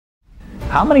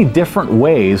How many different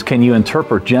ways can you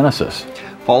interpret Genesis?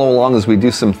 Follow along as we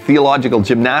do some theological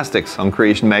gymnastics on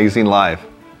Creation Magazine Live.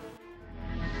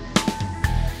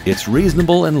 It's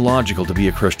reasonable and logical to be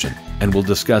a Christian, and we'll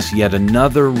discuss yet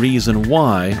another reason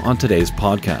why on today's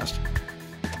podcast.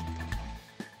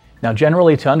 Now,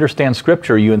 generally, to understand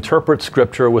Scripture, you interpret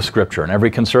Scripture with Scripture. And every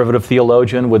conservative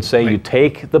theologian would say you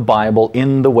take the Bible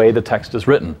in the way the text is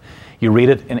written. You read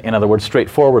it, in other words,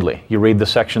 straightforwardly. You read the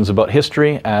sections about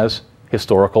history as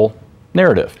historical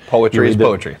narrative. Poetry is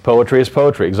poetry. Poetry is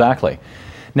poetry, exactly.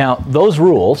 Now, those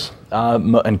rules,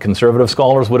 and conservative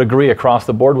scholars would agree across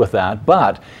the board with that,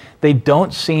 but they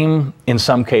don't seem, in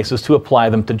some cases, to apply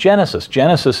them to Genesis.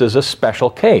 Genesis is a special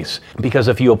case, because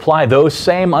if you apply those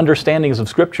same understandings of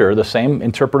Scripture, the same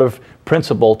interpretive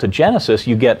principle to Genesis,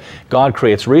 you get God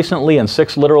creates recently in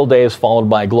 6 literal days, followed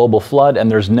by a global flood, and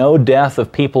there's no death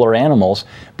of people or animals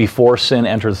before sin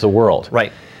enters the world.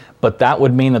 Right. But that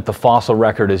would mean that the fossil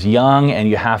record is young, and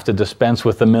you have to dispense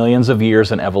with the millions of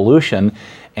years in evolution.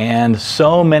 And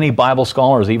so many Bible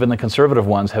scholars, even the conservative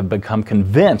ones, have become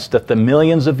convinced that the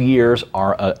millions of years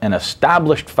are an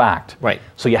established fact. Right.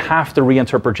 So you have to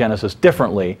reinterpret Genesis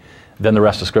differently than the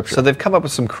rest of Scripture. So they've come up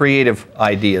with some creative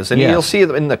ideas. And Yes. you'll see it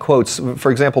in the quotes.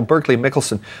 For example, Berkeley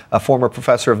Mickelson, a former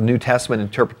professor of New Testament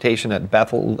interpretation at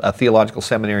Bethel Theological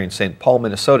Seminary in St. Paul,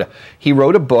 Minnesota, he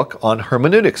wrote a book on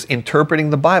hermeneutics, interpreting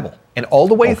the Bible. And all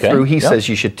the way through, he says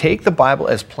you should take the Bible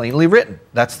as plainly written.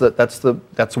 That's the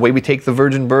way we take the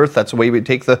virgin birth. That's the way we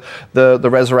take the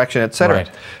resurrection, etc. Right.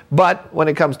 But when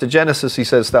it comes to Genesis, he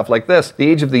says stuff like this: the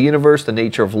age of the universe, the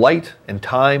nature of light and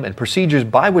time, and procedures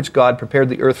by which God prepared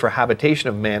the earth for habitation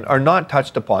of man are not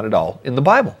touched upon at all in the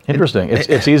Bible. Interesting.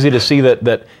 It's easy to see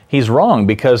that he's wrong,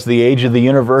 because the age of the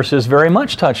universe is very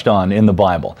much touched on in the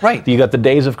Bible. Right. You got the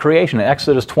days of creation,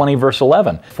 Exodus 20, verse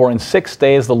 11. For in 6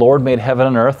 days the Lord made heaven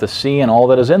and earth, the sea and all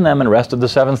that is in them, and rested the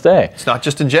 7th day. It's not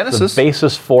just in Genesis. The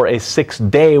basis for a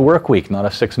 6-day work week, not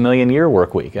a 6 million year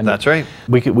work week. And That's right.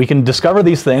 We can discover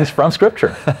these things from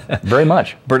Scripture, very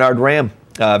much. Bernard Ram,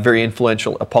 very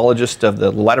influential apologist of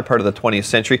the latter part of the 20th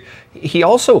century, he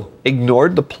also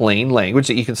ignored the plain language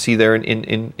that you can see there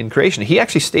in creation. He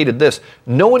actually stated this: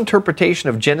 no interpretation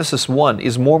of Genesis 1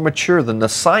 is more mature than the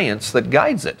science that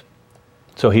guides it.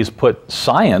 So he's put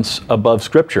science above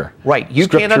Scripture. Right. You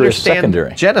Scripture can't understand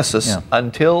is Genesis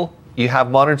until you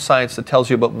have modern science that tells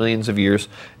you about millions of years.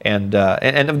 And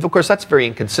of course, that's very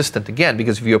inconsistent again,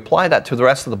 because if you apply that to the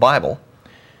rest of the Bible,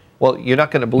 well, you're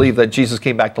not going to believe that Jesus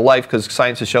came back to life, because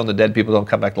science has shown that dead people don't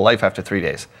come back to life after 3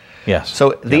 days. Yes.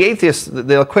 So the atheists,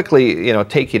 they'll quickly,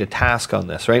 take you to task on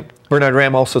this, right? Bernard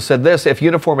Ram also said this: if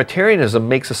uniformitarianism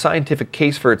makes a scientific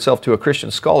case for itself to a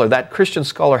Christian scholar, that Christian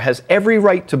scholar has every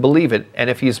right to believe it, and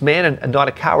if he is man and not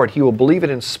a coward, he will believe it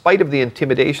in spite of the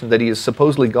intimidation that he has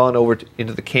supposedly gone over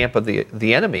into the camp of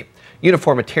the enemy.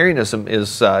 Uniformitarianism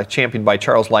is championed by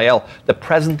Charles Lyell. The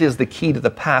present is the key to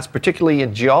the past, particularly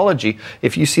in geology.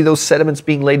 If you see those sediments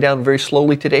being laid down very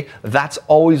slowly today, that's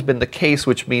always been the case,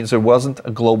 which means there wasn't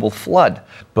a global flood.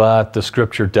 But the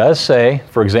Scripture does say,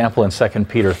 for example, in 2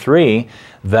 Peter 3,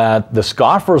 that the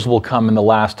scoffers will come in the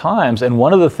last times, and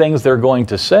one of the things they're going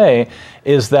to say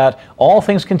is that all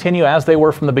things continue as they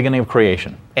were from the beginning of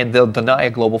creation. And they'll deny a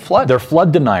global flood. They're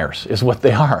flood deniers, is what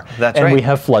they are. That's and right. we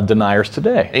have flood deniers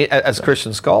today. As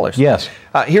Christian scholars. Yes.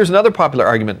 Here's another popular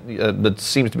argument that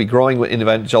seems to be growing in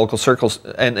evangelical circles,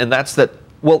 and that's that,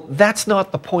 well, that's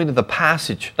not the point of the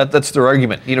passage. That's their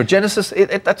argument. Genesis,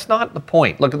 that's not the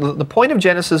point. Look, the point of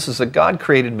Genesis is that God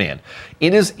created man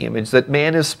in His image, that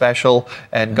man is special,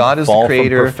 and God is the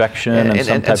creator. From perfection and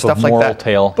some type stuff of like moral that.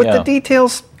 tale. But the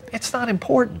details, it's not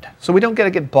important. So we don't got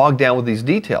to get bogged down with these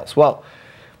details. Well,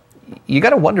 you got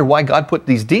to wonder why God put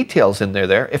these details in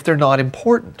there if they're not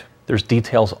important. There's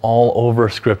details all over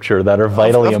Scripture that are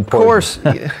vitally important.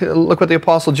 Of course. Look what the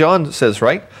Apostle John says,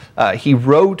 right? He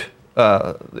wrote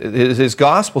his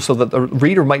gospel so that the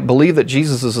reader might believe that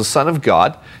Jesus is the Son of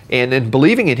God, and in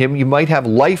believing in Him, you might have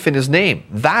life in His name.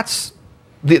 That's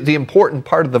the important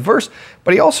part of the verse.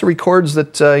 But he also records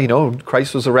that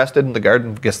Christ was arrested in the Garden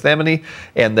of Gethsemane,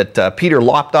 and that Peter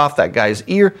lopped off that guy's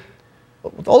ear.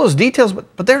 All those details,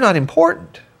 but they're not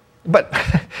important. But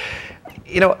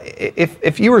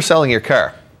if you were selling your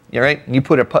car, right, and you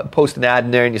post an ad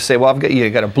in there and you say, well, you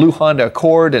got a blue Honda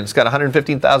Accord and it's got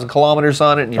 115,000 kilometers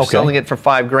on it, and you're selling it for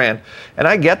 $5,000, and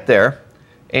I get there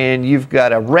and you've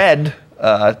got a red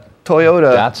Toyota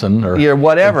Datsun or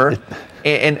whatever.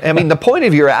 And I mean, the point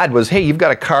of your ad was, hey, you've got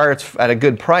a car, it's at a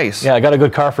good price. Yeah, I got a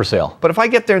good car for sale. But if I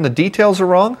get there and the details are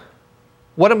wrong,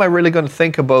 what am I really going to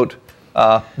think about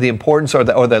the importance or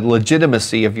the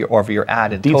legitimacy of your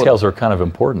ad in total? Details are kind of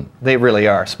important. They really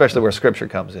are, especially where Scripture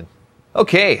comes in.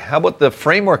 Okay, how about the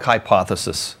framework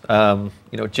hypothesis?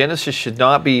 Genesis should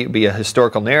not be a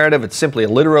historical narrative. It's simply a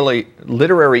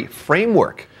literary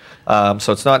framework.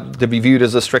 So it's not to be viewed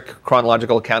as a strict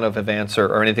chronological account of events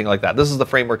or anything like that. This is the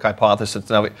framework hypothesis.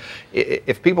 Now,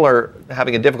 if people are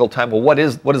having a difficult time, well, what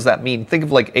does that mean? Think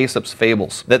of like Aesop's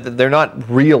fables. That they're not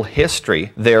real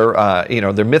history.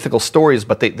 They're mythical stories,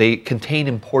 but they contain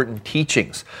important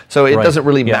teachings. So it doesn't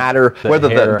really matter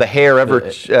whether the hare ever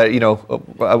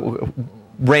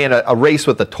ran a race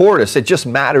with the tortoise. It just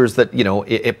matters that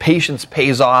patience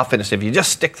pays off, and if you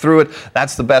just stick through it,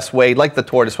 that's the best way. Like the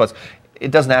tortoise was. It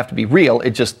doesn't have to be real.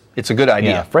 It's a good idea.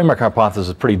 Yeah, framework hypothesis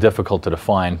is pretty difficult to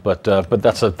define, but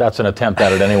that's an attempt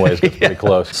at it anyways. It's pretty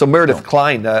close. So Meredith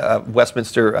Kline,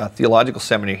 Westminster Theological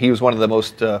Seminary, he was one of the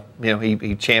most,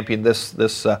 he championed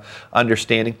this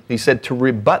understanding. He said, to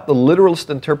rebut the literalist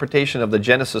interpretation of the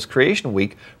Genesis creation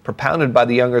week propounded by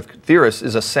the young earth theorists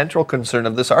is a central concern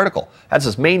of this article. That's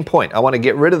his main point. I want to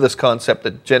get rid of this concept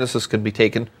that Genesis can be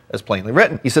taken as plainly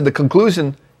written. He said the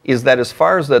conclusion is that as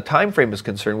far as the time frame is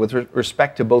concerned with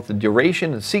respect to both the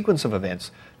duration and sequence of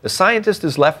events, the scientist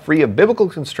is left free of biblical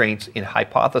constraints in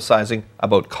hypothesizing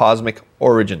about cosmic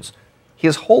origins.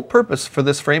 His whole purpose for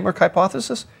this framework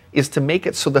hypothesis is to make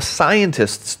it so the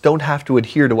scientists don't have to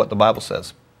adhere to what the Bible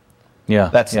says. Yeah,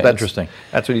 that's interesting.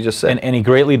 That's what he just said. And he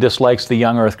greatly dislikes the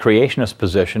young earth creationist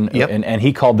position, and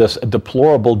he called this a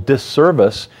deplorable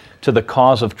disservice to the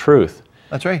cause of truth.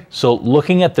 That's right. So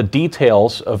looking at the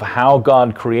details of how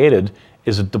God created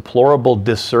is a deplorable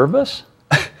disservice?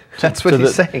 That's what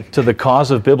he's saying. To the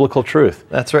cause of biblical truth.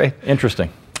 That's right.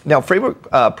 Interesting. Now, framework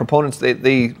proponents,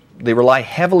 they rely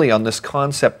heavily on this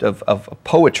concept of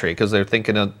poetry because they're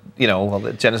thinking of,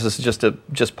 Genesis is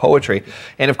just poetry.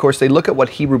 And of course, they look at what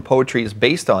Hebrew poetry is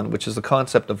based on, which is the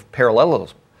concept of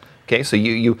parallelism. Okay, so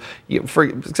you for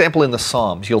example, in the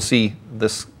Psalms, you'll see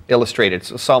this illustrated.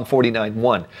 So Psalm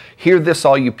 49:1. Hear this,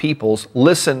 all you peoples.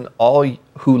 Listen, all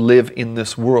who live in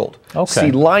this world. Okay.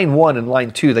 See, line 1 and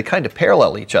line 2, they kind of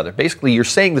parallel each other. Basically, you're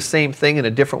saying the same thing in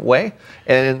a different way,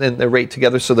 and they're right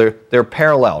together, so they're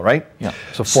parallel, right? Yeah.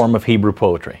 It's a form of Hebrew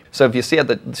poetry. So if you see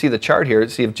the chart here,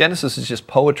 see if Genesis is just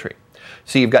poetry.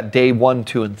 So you've got day 1,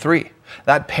 2, and 3.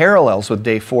 That parallels with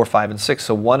day 4, 5, and 6.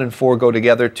 So 1 and 4 go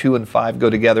together, 2 and 5 go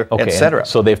together, etc.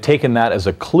 So they've taken that as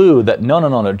a clue that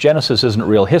no, Genesis isn't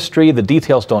real history. The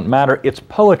details don't matter. It's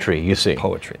poetry, you see.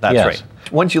 Poetry, that's right.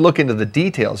 Once you look into the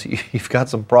details, you've got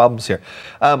some problems here.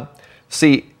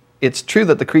 See, it's true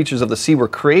that the creatures of the sea were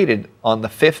created on the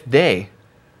 5th day,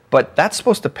 but that's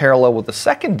supposed to parallel with the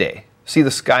 2nd day. See,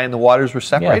 the sky and the waters were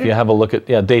separated? Yeah, if you have a look at,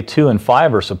 day 2 and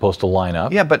 5 are supposed to line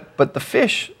up. Yeah, but the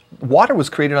fish, water was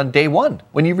created on day 1.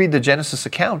 When you read the Genesis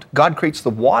account, God creates the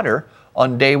water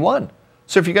on day 1.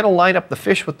 So if you're going to line up the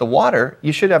fish with the water,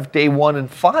 you should have day 1 and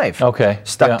 5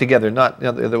 stuck together, not the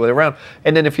other way around.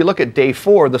 And then if you look at day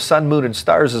 4, the sun, moon, and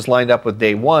stars is lined up with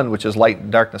day 1, which is light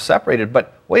and darkness separated.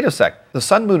 But wait a sec, the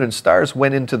sun, moon, and stars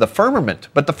went into the firmament,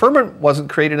 but the firmament wasn't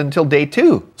created until day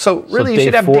 2. So really, you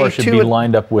should have day 2. Day 4 should be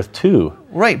lined up with 2.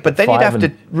 Right, but then you'd have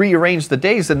to rearrange the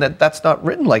days, and that's not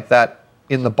written like that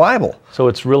in the Bible. So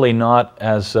it's really not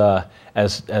as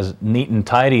neat and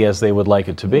tidy as they would like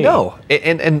it to be. No,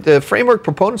 and the framework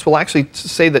proponents will actually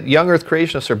say that young earth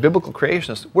creationists or biblical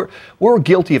creationists, we're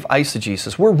guilty of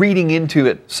eisegesis. We're reading into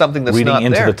it something that's not there. Reading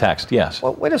into the text, yes.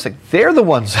 Well, wait a second. They're the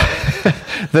ones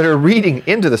that are reading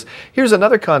into this. Here's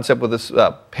another concept with this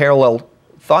parallel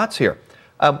thoughts here.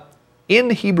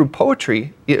 In Hebrew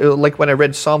poetry, like when I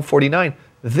read Psalm 49,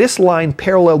 this line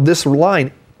paralleled this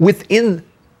line within,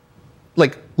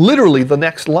 like, literally the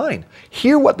next line.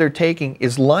 Here what they're taking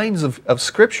is lines of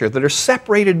scripture that are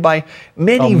separated by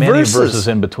many verses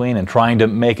in between and trying to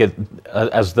make it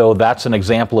as though that's an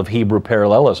example of Hebrew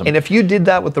parallelism. And if you did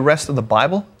that with the rest of the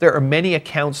Bible, there are many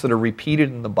accounts that are repeated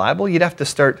in the Bible. You'd have to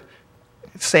start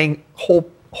saying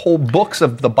whole books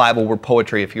of the Bible were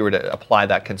poetry if you were to apply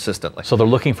that consistently. So they're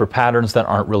looking for patterns that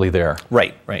aren't really there.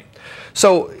 Right.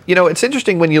 So, it's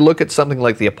interesting when you look at something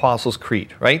like the Apostles'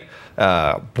 Creed, right?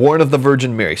 Born of the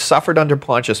Virgin Mary, suffered under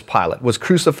Pontius Pilate, was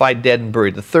crucified, dead, and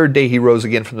buried. The 3rd day he rose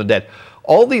again from the dead.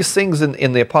 All these things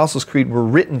in the Apostles' Creed were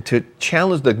written to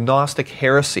challenge the Gnostic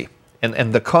heresy.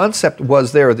 And the concept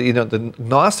was there, the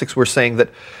Gnostics were saying that,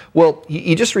 well,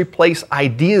 you just replace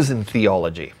ideas in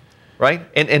theology, right?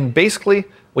 And basically,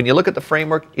 when you look at the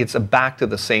framework, it's back to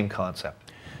the same concept.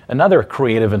 Another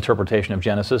creative interpretation of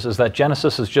Genesis is that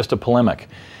Genesis is just a polemic.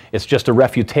 It's just a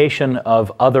refutation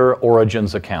of other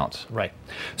origins accounts. Right.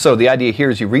 So the idea here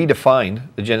is you redefine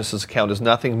the Genesis account as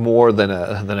nothing more than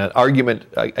an argument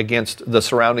against the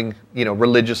surrounding,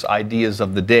 religious ideas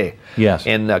of the day. Yes.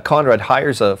 And Conrad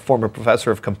Hires, a former professor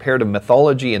of comparative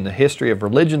mythology and the history of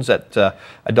religions at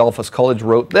Adolphus College,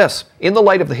 wrote this: "In the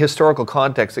light of the historical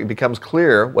context, it becomes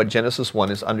clear what Genesis 1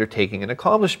 is undertaking and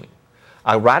accomplishing.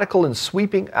 A radical and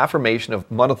sweeping affirmation of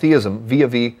monotheism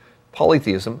vis-a-vis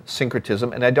polytheism,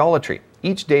 syncretism, and idolatry.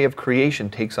 Each day of creation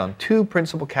takes on two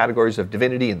principal categories of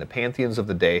divinity in the pantheons of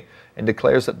the day and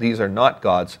declares that these are not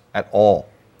gods at all,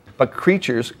 but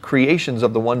creatures, creations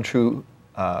of the one true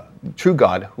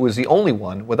God, who is the only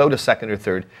one, without a second or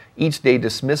third. Each day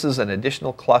dismisses an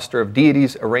additional cluster of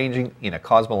deities arranging in a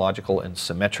cosmological and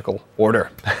symmetrical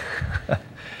order."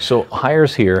 So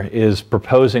Hires here is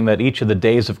proposing that each of the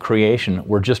days of creation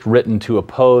were just written to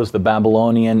oppose the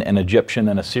Babylonian and Egyptian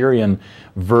and Assyrian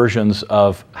versions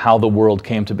of how the world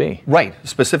came to be. Right,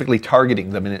 specifically targeting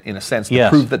them in a sense to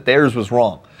Yes. prove that theirs was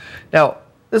wrong. Now,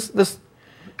 this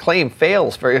claim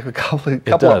fails for a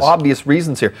couple of obvious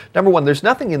reasons here. Number one, there's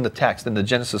nothing in the text, in the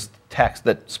Genesis text,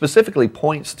 that specifically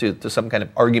points to some kind of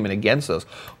argument against those,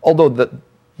 although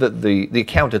the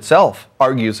account itself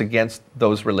argues against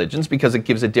those religions because it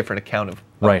gives a different account of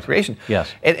Right. creation. Yes.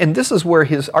 And this is where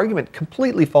his argument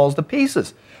completely falls to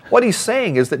pieces. What he's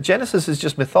saying is that Genesis is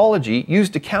just mythology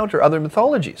used to counter other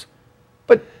mythologies.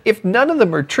 But if none of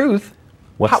them are truth,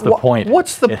 What's the point?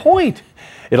 What's the point?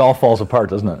 It all falls apart,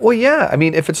 doesn't it? Well, yeah. I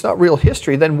mean, if it's not real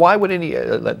history, then why would any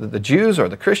the Jews or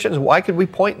the Christians? Why could we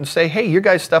point and say, "Hey, your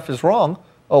guys' stuff is wrong"?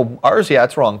 Oh, ours, yeah,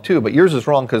 it's wrong too, but yours is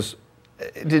wrong because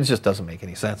it just doesn't make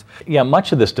any sense. Yeah,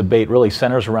 much of this debate really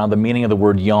centers around the meaning of the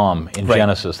word yom in Right.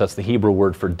 Genesis. That's the Hebrew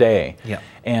word for day. Yeah.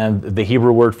 And the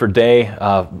Hebrew word for day,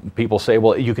 people say,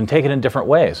 well, you can take it in different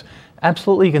ways.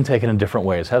 Absolutely, you can take it in different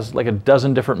ways. It has like a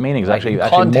dozen different meanings, actually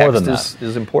more than that.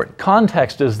 Is important.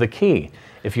 Context is the key.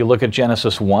 If you look at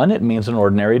Genesis 1, it means an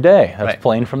ordinary day. That's Right.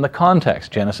 plain from the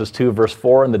context. Genesis 2, verse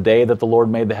 4, and the day that the Lord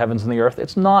made the heavens and the earth,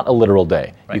 it's not a literal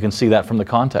day. Right. You can see that from the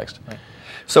context. Right.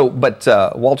 So, but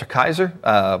Walter Kaiser,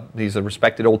 he's a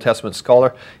respected Old Testament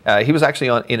scholar. He was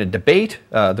actually in a debate,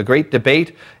 the Great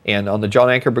Debate, and on the John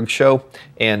Ankerberg show.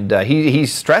 And he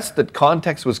stressed that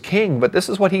context was king, but this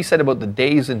is what he said about the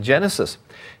days in Genesis.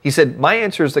 He said, "My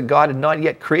answer is that God had not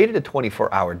yet created a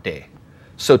 24-hour day.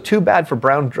 So too bad for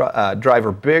Brown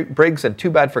Driver Briggs and too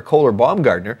bad for Kohler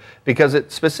Baumgartner, because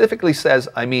it specifically says,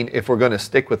 if we're going to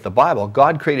stick with the Bible,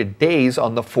 God created days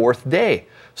on the fourth day.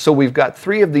 So we've got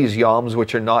 3 of these yoms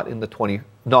which are not of the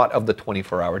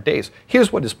 24-hour days."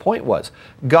 Here's what his point was.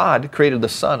 God created the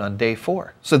sun on day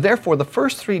 4. So therefore the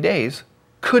first 3 days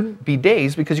couldn't be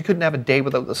days because you couldn't have a day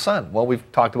without the sun. Well, we've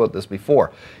talked about this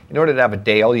before. In order to have a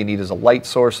day, all you need is a light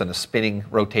source and a spinning,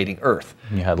 rotating earth.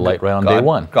 You had light right on day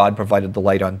 1. God provided the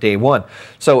light on day 1.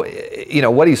 So,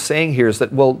 what he's saying here is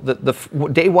that, well, the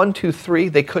day 1, 2, 3,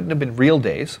 they couldn't have been real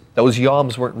days. Those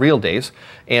yoms weren't real days.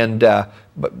 And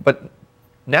but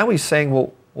now he's saying,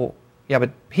 well, yeah,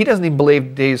 but he doesn't even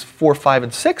believe days 4, 5,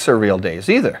 and 6 are real days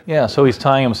either. Yeah, so he's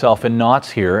tying himself in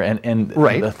knots here, and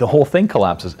Right. the whole thing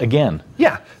collapses again.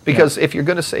 Yeah, because if you're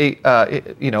going to say,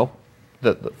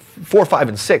 the 4, 5,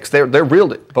 and 6, they're real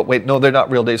days. But wait, no, they're not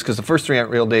real days because the first 3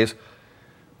 aren't real days.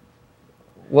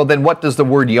 Well, then what does the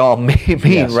word yom mean,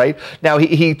 Yes. right? Now,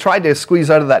 he tried to squeeze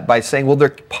out of that by saying, well, they're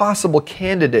possible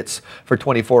candidates for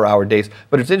 24-hour days.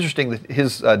 But it's interesting that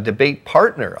his debate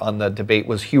partner on the debate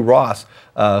was Hugh Ross,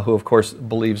 who, of course,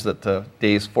 believes that the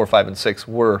days 4, 5, and 6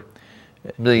 were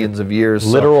millions of years.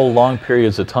 Literal long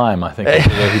periods of time, I think that's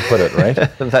the way he put it,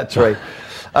 right? That's right.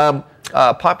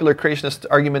 Popular creationist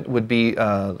argument would be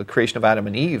the creation of Adam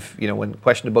and Eve. When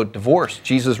questioned about divorce,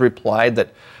 Jesus replied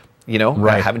that,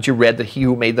 Right. haven't you read that he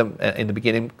who made them in the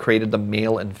beginning created them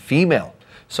male and female?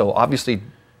 So obviously,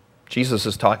 Jesus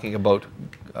is talking about,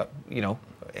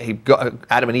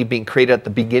 Adam and Eve being created at the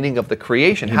beginning of the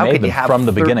creation. He How made could you them have from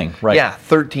the beginning, right? Yeah,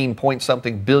 13 point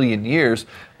something billion years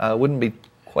wouldn't be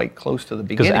quite close to the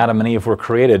Because beginning. Adam and Eve were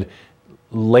created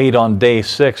late on day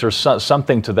 6 or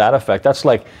something to that effect. That's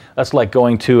like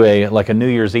going to a New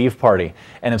Year's Eve party,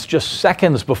 and it's just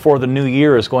seconds before the new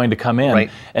year is going to come in, Right.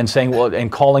 and saying, well,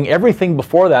 and calling everything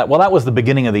before that, well, that was the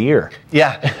beginning of the year.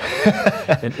 Yeah.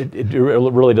 It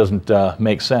really doesn't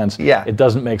make sense. Yeah. It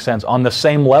doesn't make sense on the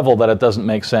same level that it doesn't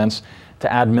make sense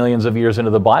to add millions of years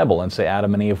into the Bible and say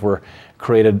Adam and Eve were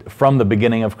created from the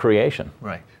beginning of creation.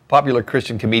 Right. Popular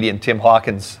Christian comedian Tim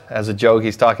Hawkins has a joke.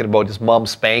 He's talking about his mom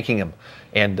spanking him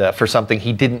and for something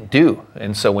he didn't do.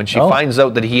 And so when she finds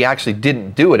out that he actually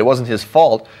didn't do it, it wasn't his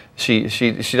fault, she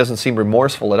doesn't seem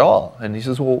remorseful at all. And he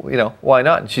says, well, you know, why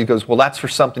not? And she goes, well, that's for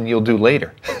something you'll do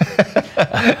later.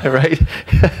 Right?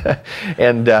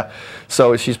 And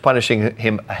so she's punishing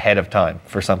him ahead of time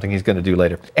for something he's going to do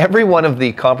later. Every one of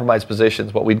the compromise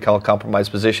positions, what we'd call a compromise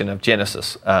position of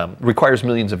Genesis, requires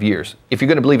millions of years. If you're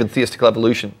going to believe in theistic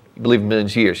evolution, you believe in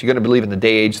millions of years. You're going to believe in the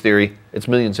day-age theory, it's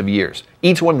millions of years.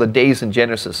 Each one of the days in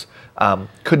Genesis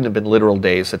couldn't have been literal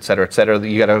days, et cetera, et cetera.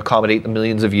 You got to accommodate the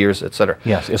millions of years, et cetera.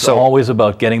 Yes, it's always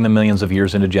about getting the millions of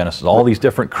years into Genesis. All these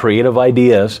different creative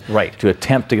ideas to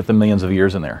attempt to get the millions of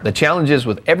years in there. The challenge is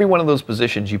with every one of those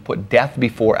positions, you put death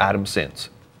before Adam sins.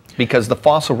 Because the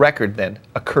fossil record then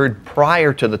occurred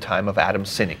prior to the time of Adam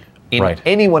sinning. In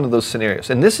any one of those scenarios.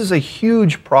 And this is a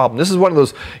huge problem. This is one of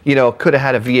those, you know, could have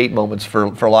had a V8 moments for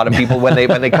a lot of people when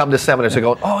they come to seminars. They're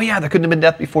going, oh yeah, there couldn't have been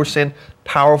death before sin.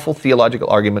 Powerful theological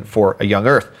argument for a young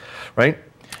earth, right?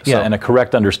 Yeah, and a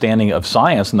correct understanding of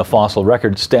science and the fossil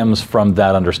record stems from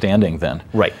that understanding then.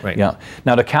 Right. Yeah.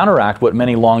 Now to counteract what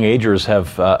many long-agers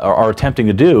are attempting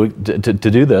to do, to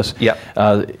do this,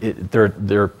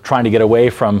 they're trying to get away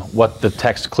from what the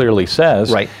text clearly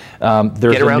says. Right.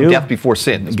 Get around death before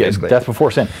sin, basically. Death before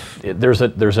sin. There's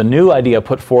a new idea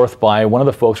put forth by one of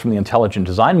the folks from the intelligent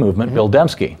design movement, Bill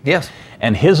Dembski. Yes.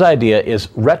 And his idea is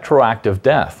retroactive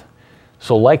death.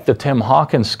 So like the Tim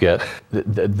Hawkins skit,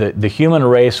 the human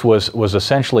race was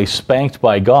essentially spanked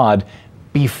by God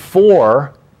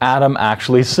before Adam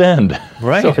actually sinned.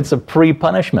 Right. So it's a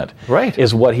pre-punishment. Right.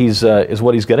 Is what he's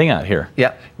getting at here.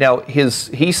 Yeah. Now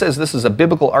he says this is a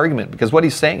biblical argument because what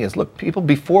he's saying is, look, people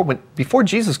before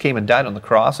Jesus came and died on the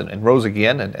cross and rose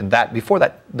again and that before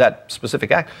that specific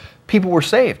act, people were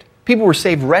saved. People were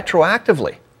saved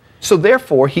retroactively. So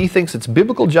therefore, he thinks it's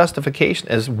biblical justification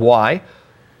as why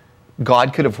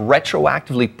God could have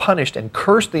retroactively punished and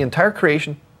cursed the entire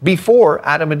creation before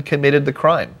Adam had committed the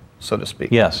crime, so to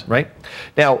speak. Yes. Right?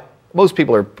 Now, most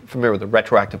people are familiar with the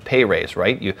retroactive pay raise,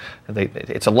 right?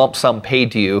 It's a lump sum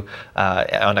paid to you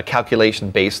on a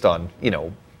calculation based on, you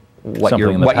know, what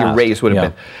your raise would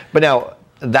have been. But now,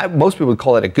 that most people would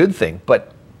call that a good thing.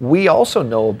 But we also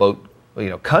know about, you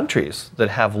know, countries that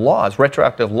have laws,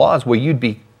 retroactive laws, where you'd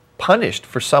be punished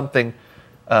for something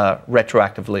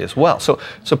retroactively as well. So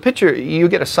picture you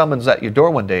get a summons at your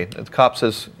door one day. The cop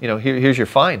says, you know, here's your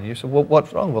fine. And you say, well,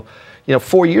 what's wrong? Well, you know,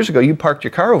 4 years ago you parked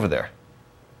your car over there.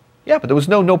 Yeah, but there was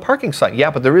no parking sign.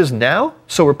 Yeah, but there is now.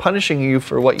 So we're punishing you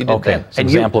for what you did then. It's an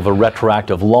example of a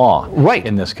retroactive law. Right.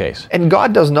 In this case. And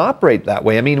God doesn't operate that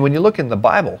way. I mean, when you look in the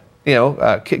Bible, you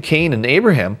know, Cain and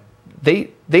Abraham,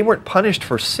 they weren't punished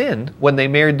for sin when they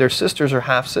married their sisters or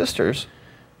half sisters.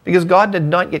 Because God had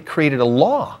not yet created a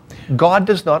law. God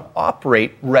does not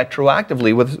operate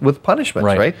retroactively with punishments,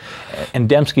 right? And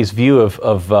Dembski's view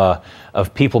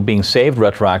of people being saved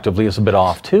retroactively is a bit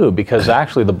off too, because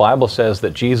actually the Bible says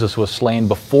that Jesus was slain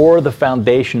before the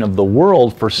foundation of the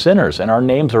world for sinners, and our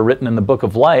names are written in the book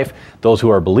of life, those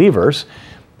who are believers,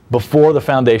 before the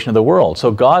foundation of the world. So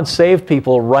God saved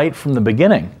people right from the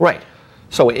beginning. Right.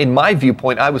 So in my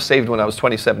viewpoint, I was saved when I was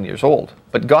 27 years old.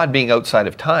 But God being outside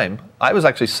of time, I was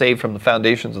actually saved from the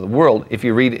foundations of the world. If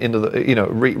you read into the, you know,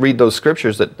 read those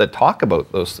scriptures that talk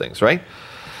about those things, right?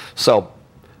 So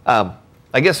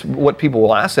I guess what people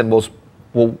will ask then was,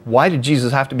 well, why did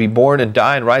Jesus have to be born and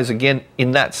die and rise again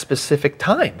in that specific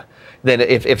time? Then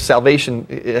if salvation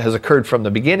has occurred from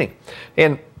the beginning.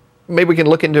 And maybe we can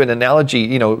look into an analogy,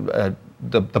 you know,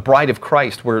 the bride of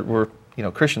Christ, we're you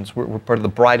know, Christians, we're part of the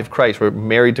bride of Christ. We're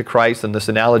married to Christ, and this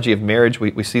analogy of marriage,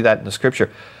 we see that in the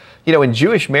scripture. You know, in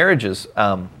Jewish marriages,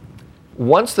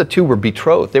 once the two were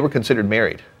betrothed, they were considered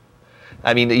married.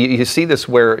 I mean, you see this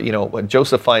where, you know, when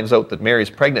Joseph finds out that Mary's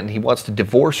pregnant and he wants to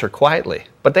divorce her quietly,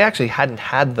 but they actually hadn't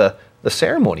had the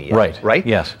ceremony yet, right?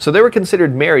 Yes. So they were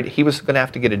considered married. He was going to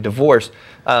have to get a divorce.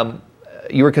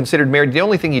 You were considered married. The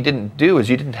only thing you didn't do is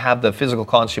you didn't have the physical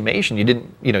consummation. You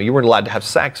didn't, you know, you weren't allowed to have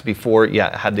sex before you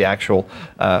had the actual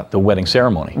the wedding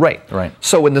ceremony. Right.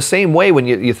 So in the same way, when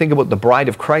you think about the bride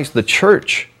of Christ, the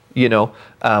church, you know,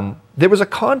 there was a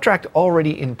contract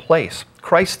already in place.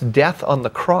 Christ's death on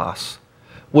the cross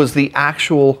was the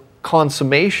actual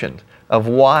consummation of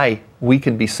why we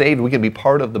can be saved. We can be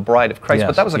part of the bride of Christ. Yes,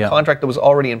 but that was a contract that was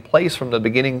already in place from the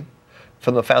beginning,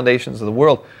 from the foundations of the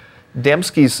world.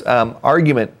 Dembski's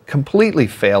argument completely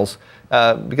fails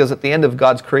because at the end of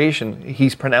God's creation,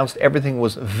 he's pronounced everything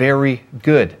was very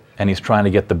good. And he's trying to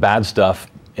get the bad stuff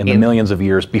in the millions of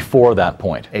years before that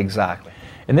point. Exactly.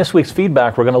 In this week's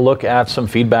feedback, we're going to look at some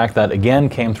feedback that, again,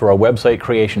 came through our website,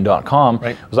 creation.com.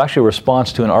 Right. It was actually a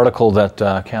response to an article that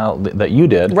Cal, that you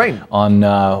did right. on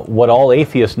what all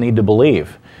atheists need to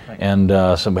believe. Right. and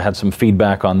we had some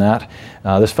feedback on that.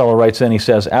 This fellow writes in, he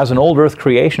says, as an old earth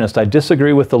creationist, I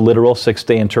disagree with the literal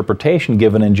six-day interpretation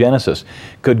given in Genesis.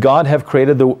 Could God have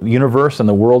created the universe and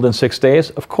the world in 6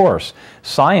 days? Of course.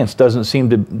 Science does seem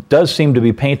to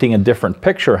be painting a different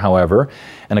picture, however,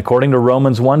 and according to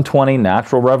Romans 1:20,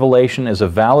 natural revelation is a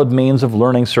valid means of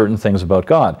learning certain things about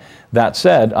God. That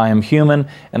said, I am human,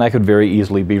 and I could very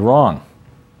easily be wrong.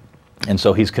 And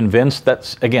so he's convinced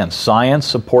that, again, science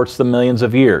supports the millions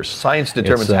of years. Science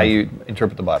determines how you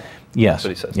interpret the Bible. Yes. That's what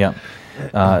he says. Yeah.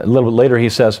 A little bit later he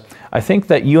says, I think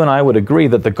that you and I would agree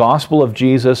that the gospel of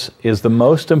Jesus is the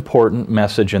most important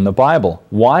message in the Bible.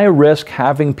 Why risk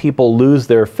having people lose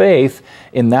their faith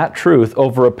in that truth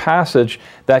over a passage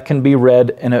that can be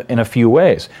read in a few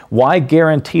ways? Why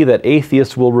guarantee that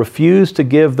atheists will refuse to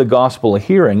give the gospel a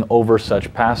hearing over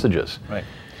such passages? Right.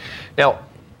 Now,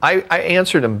 I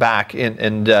answered him back, and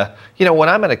when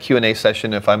I'm at a Q&A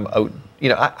session, if I'm out,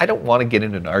 I don't want to get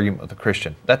into an argument with a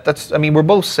Christian. That's we're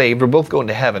both saved, we're both going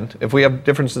to heaven. If we have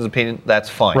differences of opinion, that's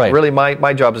fine. Right. Really,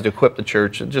 my job is to equip the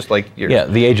church, just like yours. Yeah,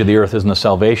 the age of the earth isn't a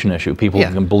salvation issue. People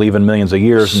can believe in millions of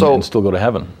years and still go to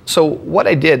heaven. So what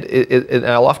I did, and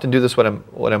I'll often do this when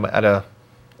I'm at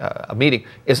a meeting,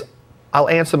 is I'll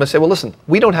answer them and say, well, listen,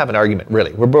 we don't have an argument,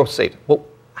 really. We're both saved. Well,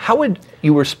 how would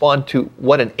you respond to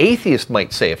what an atheist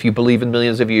might say if you believe in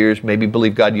millions of years, maybe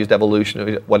believe God used evolution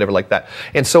or whatever like that?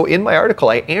 And so in my article,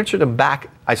 I answered him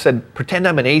back. I said, pretend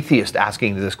I'm an atheist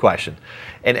asking this question.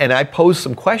 And I posed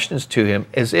some questions to him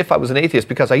as if I was an atheist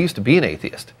because I used to be an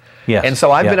atheist. Yes. And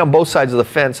so I've been on both sides of the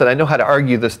fence, and I know how to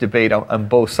argue this debate on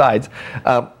both sides.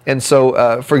 And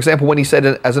so, for example, when he said,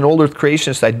 as an old earth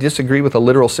creationist, I disagree with the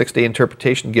literal six-day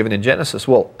interpretation given in Genesis.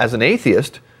 Well, as an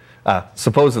atheist,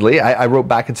 supposedly, I wrote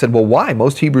back and said, well, why?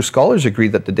 Most Hebrew scholars agree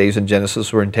that the days in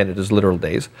Genesis were intended as literal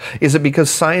days. Is it because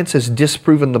science has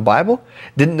disproven the Bible?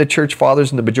 Didn't the church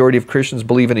fathers and the majority of Christians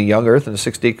believe in a young earth and a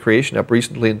six-day creation up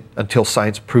recently until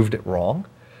science proved it wrong?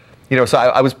 So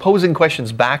I was posing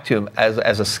questions back to him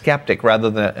as a skeptic rather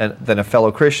than a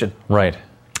fellow Christian. Right.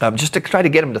 Just to try to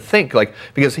get him to think,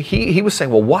 because he was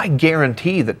saying, well, why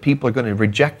guarantee that people are going to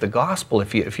reject the gospel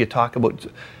if you talk about...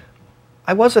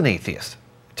 I was an atheist.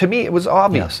 To me, it was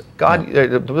obvious.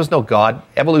 There was no God.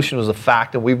 Evolution was a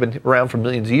fact, and we've been around for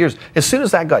millions of years. As soon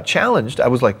as that got challenged, I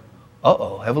was like,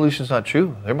 uh-oh, evolution's not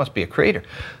true. There must be a creator.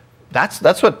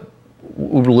 That's what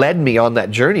led me on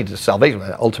that journey to salvation.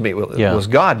 Ultimately, it was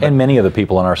God. And many of the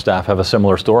people on our staff have a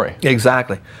similar story.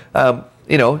 Exactly.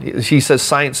 He says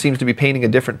science seems to be painting a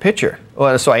different picture.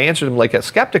 Well, so I answered him like a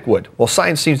skeptic would. Well,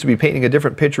 science seems to be painting a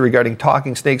different picture regarding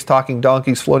talking snakes, talking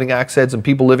donkeys, floating axe heads, and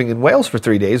people living in Wales for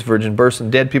 3 days, virgin births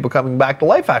and dead people coming back to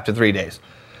life after 3 days.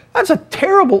 That's a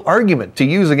terrible argument to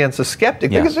use against a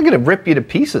skeptic because they're going to rip you to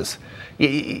pieces.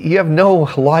 You have no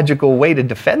logical way to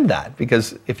defend that,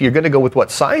 because if you're going to go with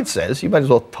what science says, you might as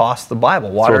well toss the Bible.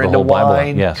 Water into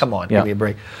wine. Yes. Come on, give me a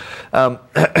break.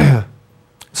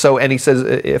 And he says,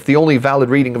 if the only valid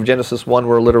reading of Genesis 1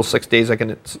 were a literal 6 days, I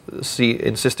can see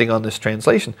insisting on this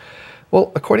translation.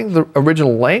 Well, according to the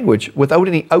original language, without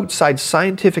any outside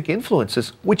scientific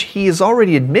influences, which he has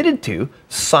already admitted to,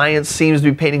 science seems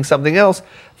to be painting something else.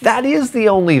 That is the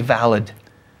only valid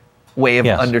way of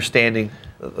understanding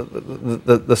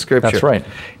the scripture. That's right.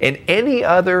 And any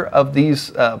other of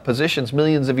these positions,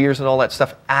 millions of years and all that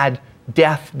stuff, add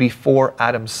death before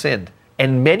Adam sinned.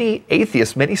 And many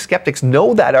atheists, many skeptics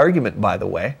know that argument, by the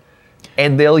way,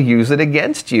 and they'll use it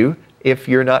against you if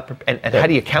you're not prepared. And how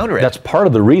do you counter it? That's part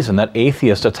of the reason that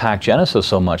atheists attack Genesis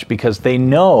so much, because the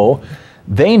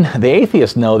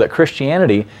atheists know that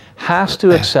Christianity has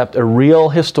to accept a real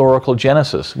historical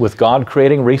Genesis with God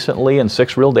creating recently in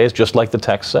 6 real days, just like the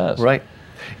text says. Right.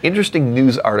 Interesting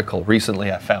news article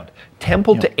recently I found.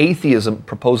 Temple to Atheism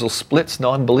proposal splits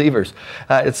non-believers.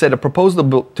 It said a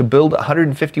proposal to build a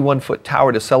 151-foot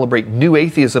tower to celebrate new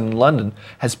atheism in London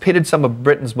has pitted some of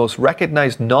Britain's most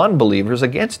recognized non-believers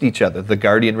against each other, The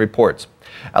Guardian reports.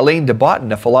 Alain de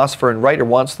Botton, a philosopher and writer,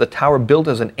 wants the tower built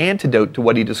as an antidote to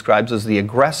what he describes as the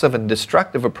aggressive and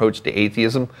destructive approach to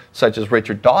atheism, such as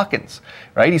Richard Dawkins.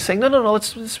 Right? He's saying, no,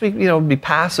 let's be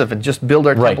passive and just build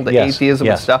our temple to atheism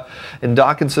and stuff. And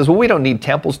Dawkins says, well, we don't need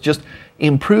temples, just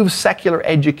improve secular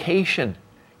education.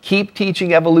 Keep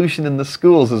teaching evolution in the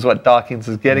schools is what Dawkins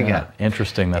is getting at.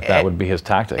 Interesting that would be his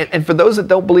tactic. And for those that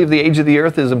don't believe the age of the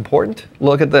earth is important,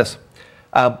 look at this.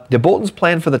 De Botton's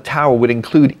plan for the tower would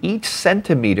include each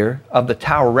centimeter of the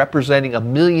tower representing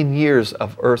 1 million years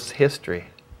of Earth's history.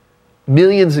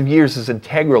 Millions of years is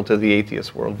integral to the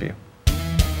atheist worldview.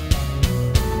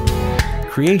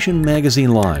 Creation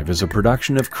Magazine Live is a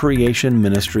production of Creation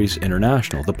Ministries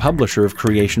International, the publisher of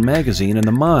Creation Magazine and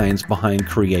the minds behind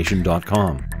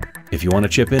Creation.com. If you want to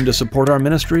chip in to support our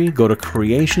ministry, go to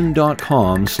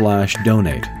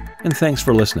creation.com/donate. And thanks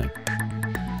for listening.